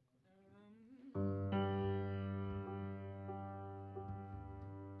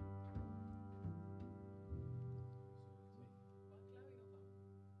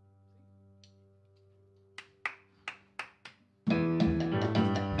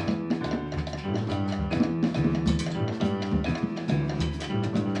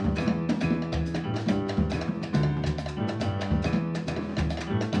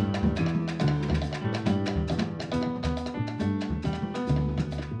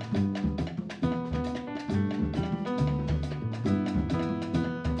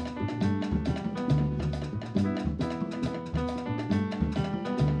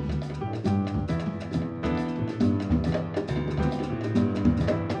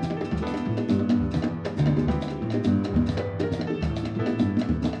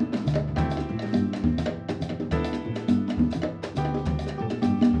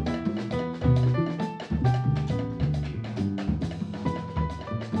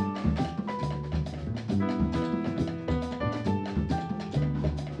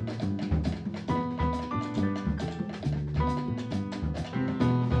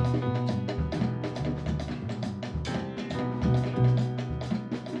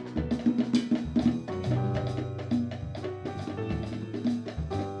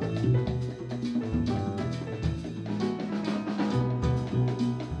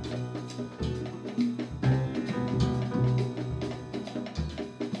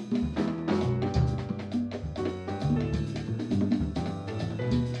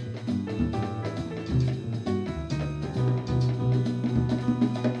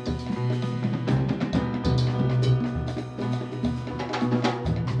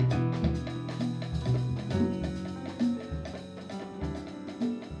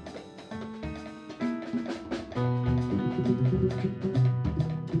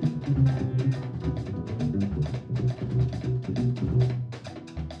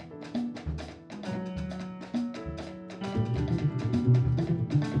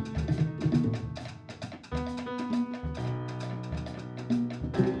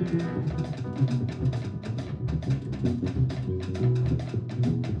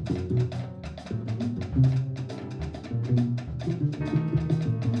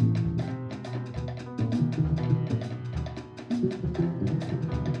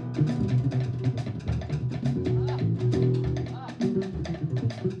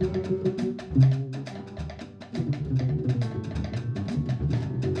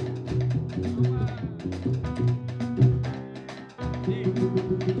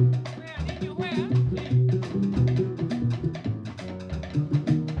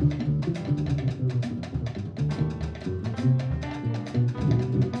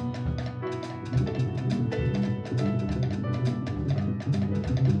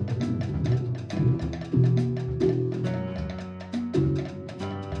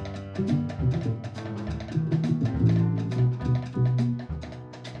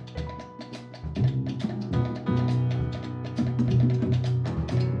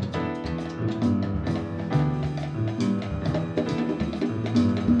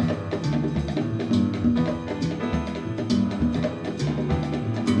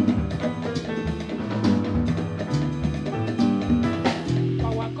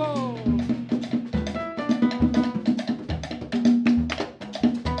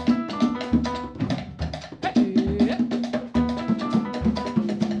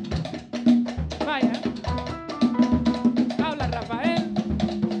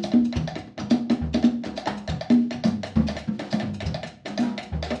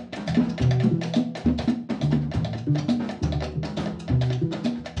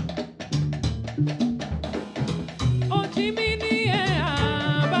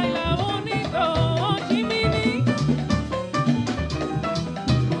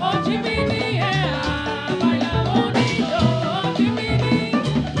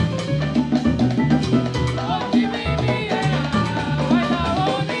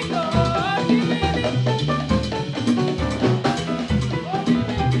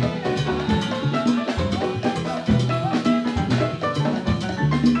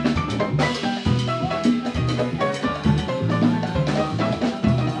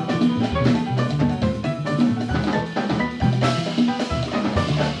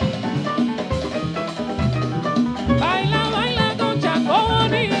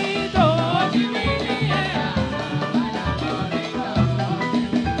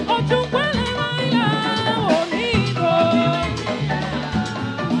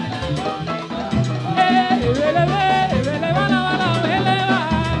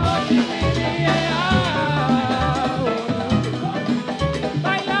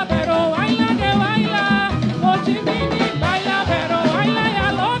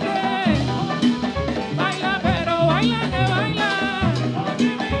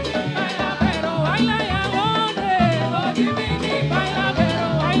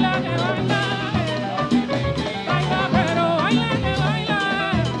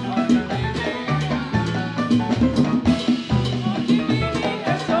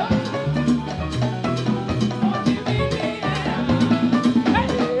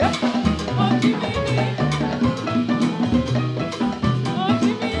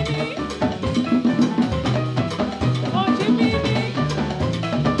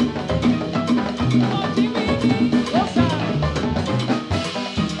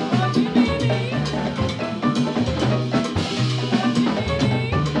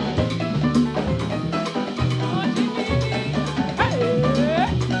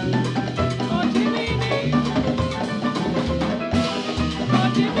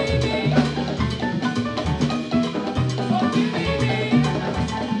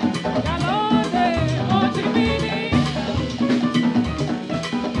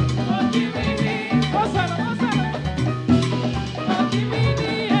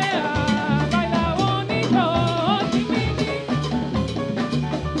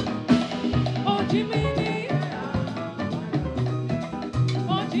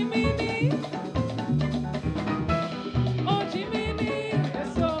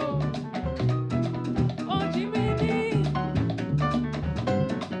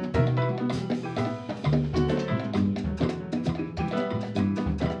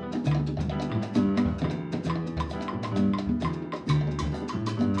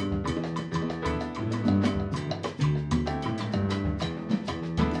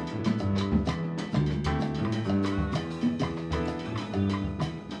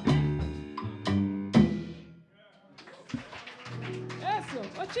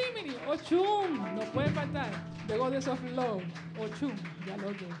 Ochum, no puede faltar. The Goddess of Love. Ochum, ya lo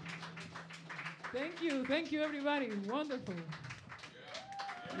oye. Thank you, everybody. Wonderful.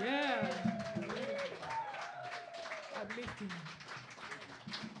 Yeah. Uplifting.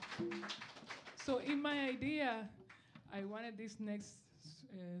 So in my idea, I wanted this next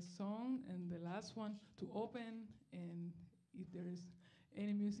song and the last one to open, and if there is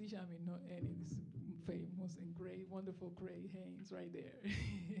any musician, I mean, not any, this famous and great, wonderful Gray Haynes right there.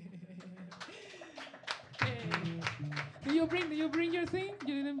 Did you bring your thing?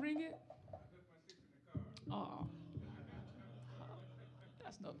 You didn't bring it? Oh,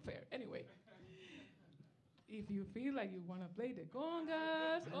 that's not fair. Anyway, if you feel like you want to play the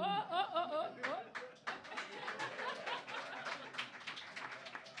congas, oh.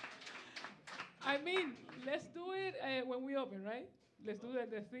 I mean, let's do it when we open, right? Let's do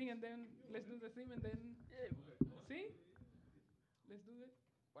the thing and then let's do the thing and then. See? Let's do it.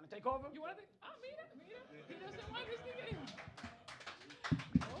 Want to take over? You want to? Ah, mira. He doesn't want this thing anymore.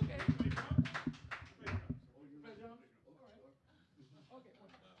 Okay.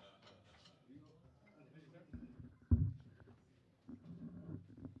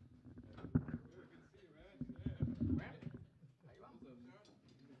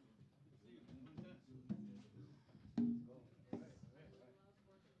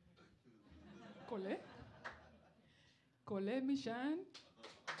 Colette Michan,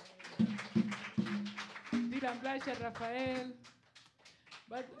 Dylan Blanchard, Rafael.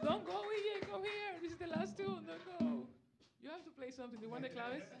 But don't go here, go here. This is the last tune, don't go. You have to play something. Do you want the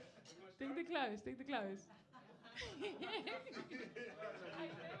claves? Take the claves. I never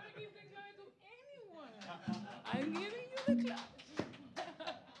give the clave to anyone. I'm giving you the claves.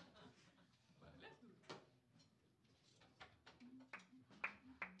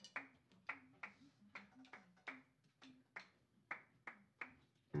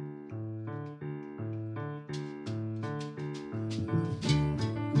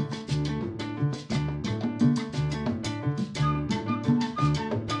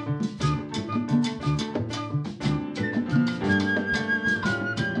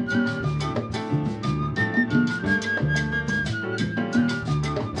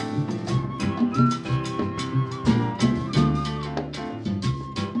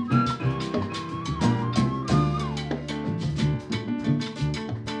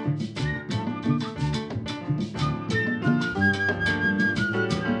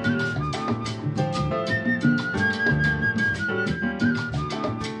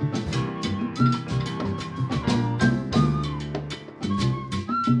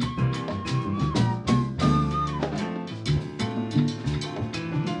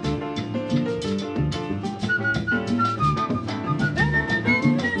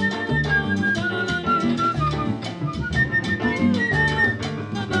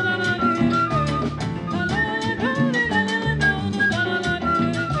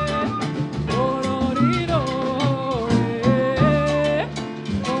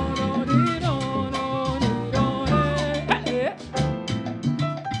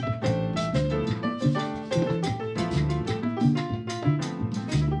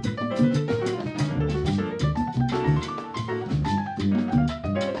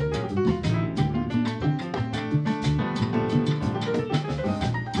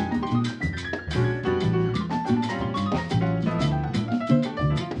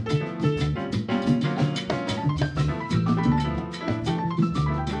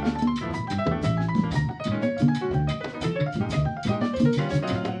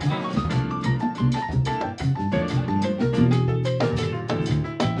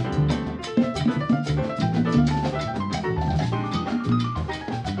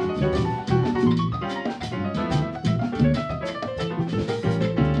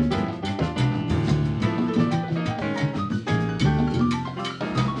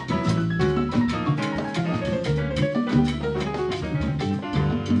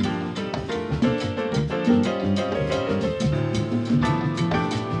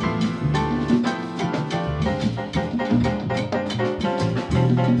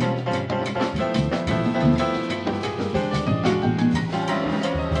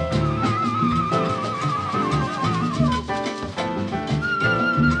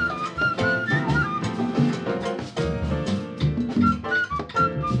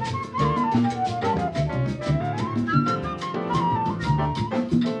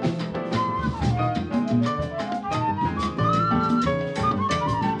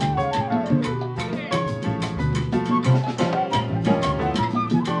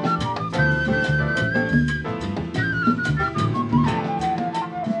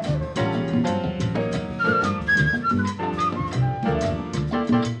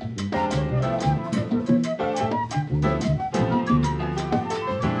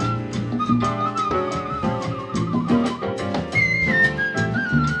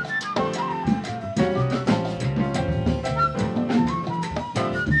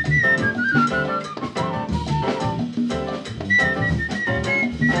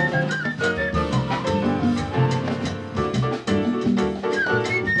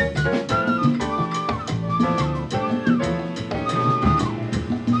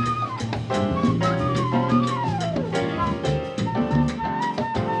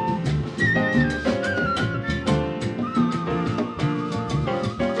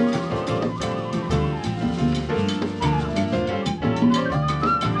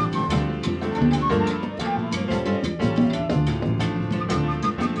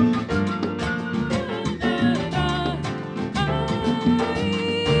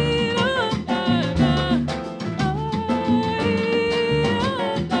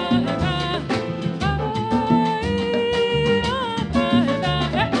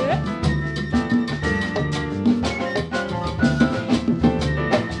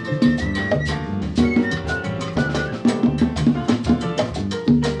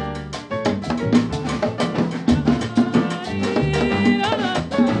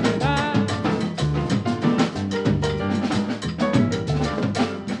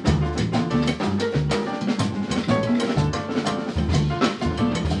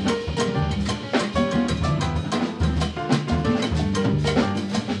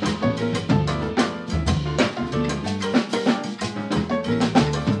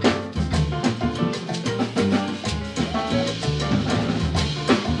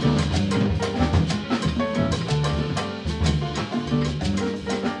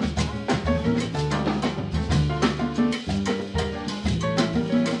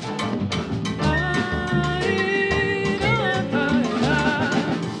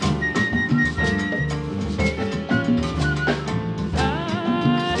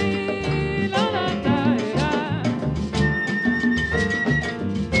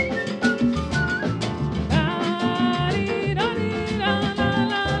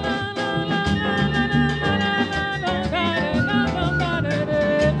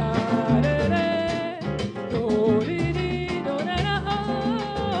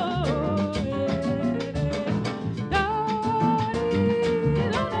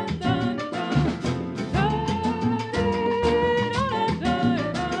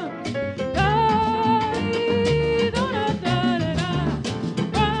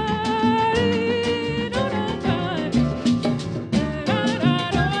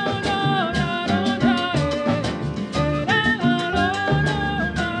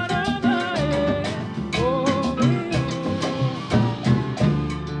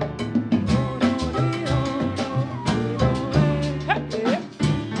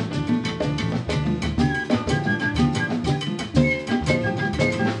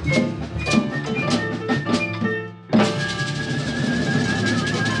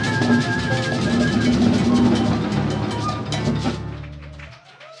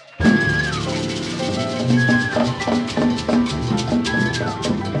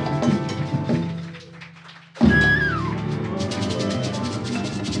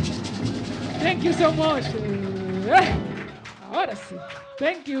 Thank you so much. Ahora sí.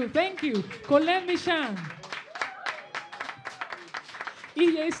 Thank you, thank you. Colin Michan.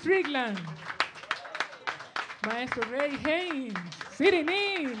 EJ Strickland. Maestro Ray Haynes. Sitting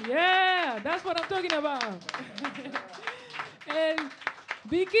in. Yeah, that's what I'm talking about. El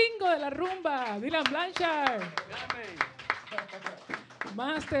vikingo de la rumba, Dylan Blanchard.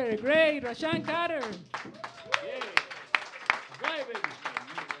 Master, great, Rashan Carter.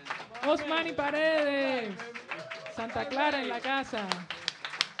 Osmani Paredes. Santa Clara en la casa.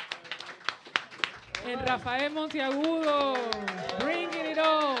 El Rafael Monteagudo. Bringing it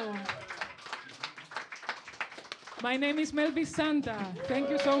all. My name is Melvis Santa.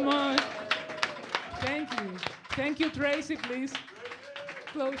 Thank you so much. Thank you. Thank you, Tracy, please.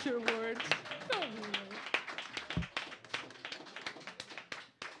 Close your words.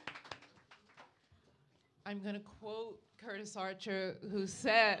 I'm going to quote Curtis Archer, who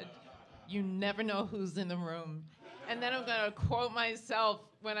said, "You never know who's in the room." And then I'm going to quote myself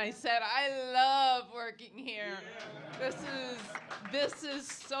when I said, "I love working here." This is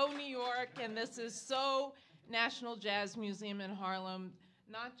so New York, and this is so National Jazz Museum in Harlem.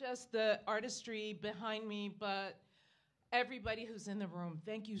 Not just the artistry behind me, but everybody who's in the room.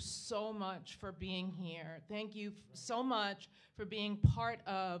 Thank you so much for being here. Thank you so much for being part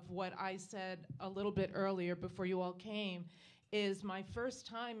of what I said a little bit earlier before you all came, is my first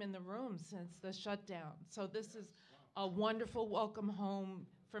time in the room since the shutdown. So this is a wonderful welcome home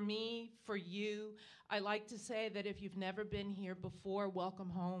for me, for you. I like to say that if you've never been here before, welcome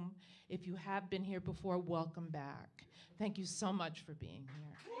home. If you have been here before, welcome back. Thank you so much for being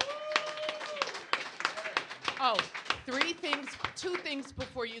here. Oh, two things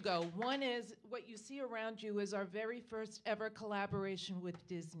before you go. One is what you see around you is our very first ever collaboration with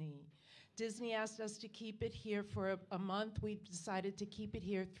Disney. Disney asked us to keep it here for a month. We decided to keep it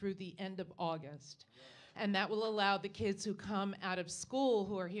here through the end of August. And that will allow the kids who come out of school,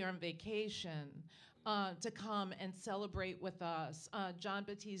 who are here on vacation, to come and celebrate with us. John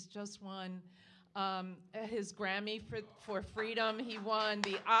Batiste just won his Grammy for Freedom. He won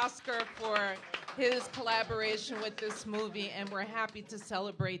the Oscar for his collaboration with this movie, and we're happy to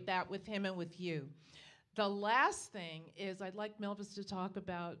celebrate that with him and with you. The last thing is I'd like Melvis to talk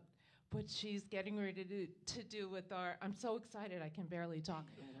about what she's getting ready to do with our, I'm so excited I can barely talk,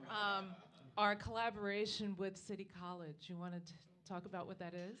 our collaboration with City College. You want to talk about what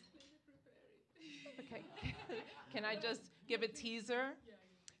that is? Okay. Can I just give a teaser?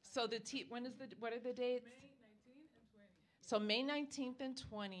 So what are the dates? May 19th and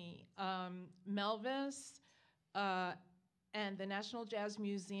 20. Melvis and the National Jazz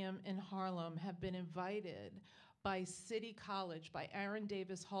Museum in Harlem have been invited by City College, by Aaron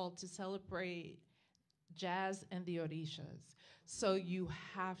Davis Hall, to celebrate jazz and the Orishas. So you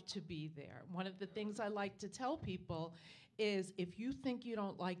have to be there. One of the things I like to tell people is if you think you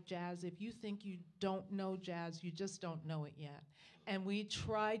don't like jazz, if you think you don't know jazz, you just don't know it yet. And we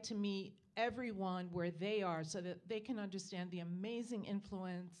try to meet everyone where they are so that they can understand the amazing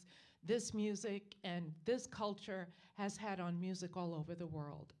influence this music and this culture has had on music all over the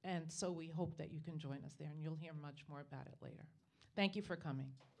world. And so we hope that you can join us there, and you'll hear much more about it later. Thank you for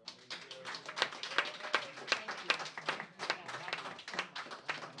coming.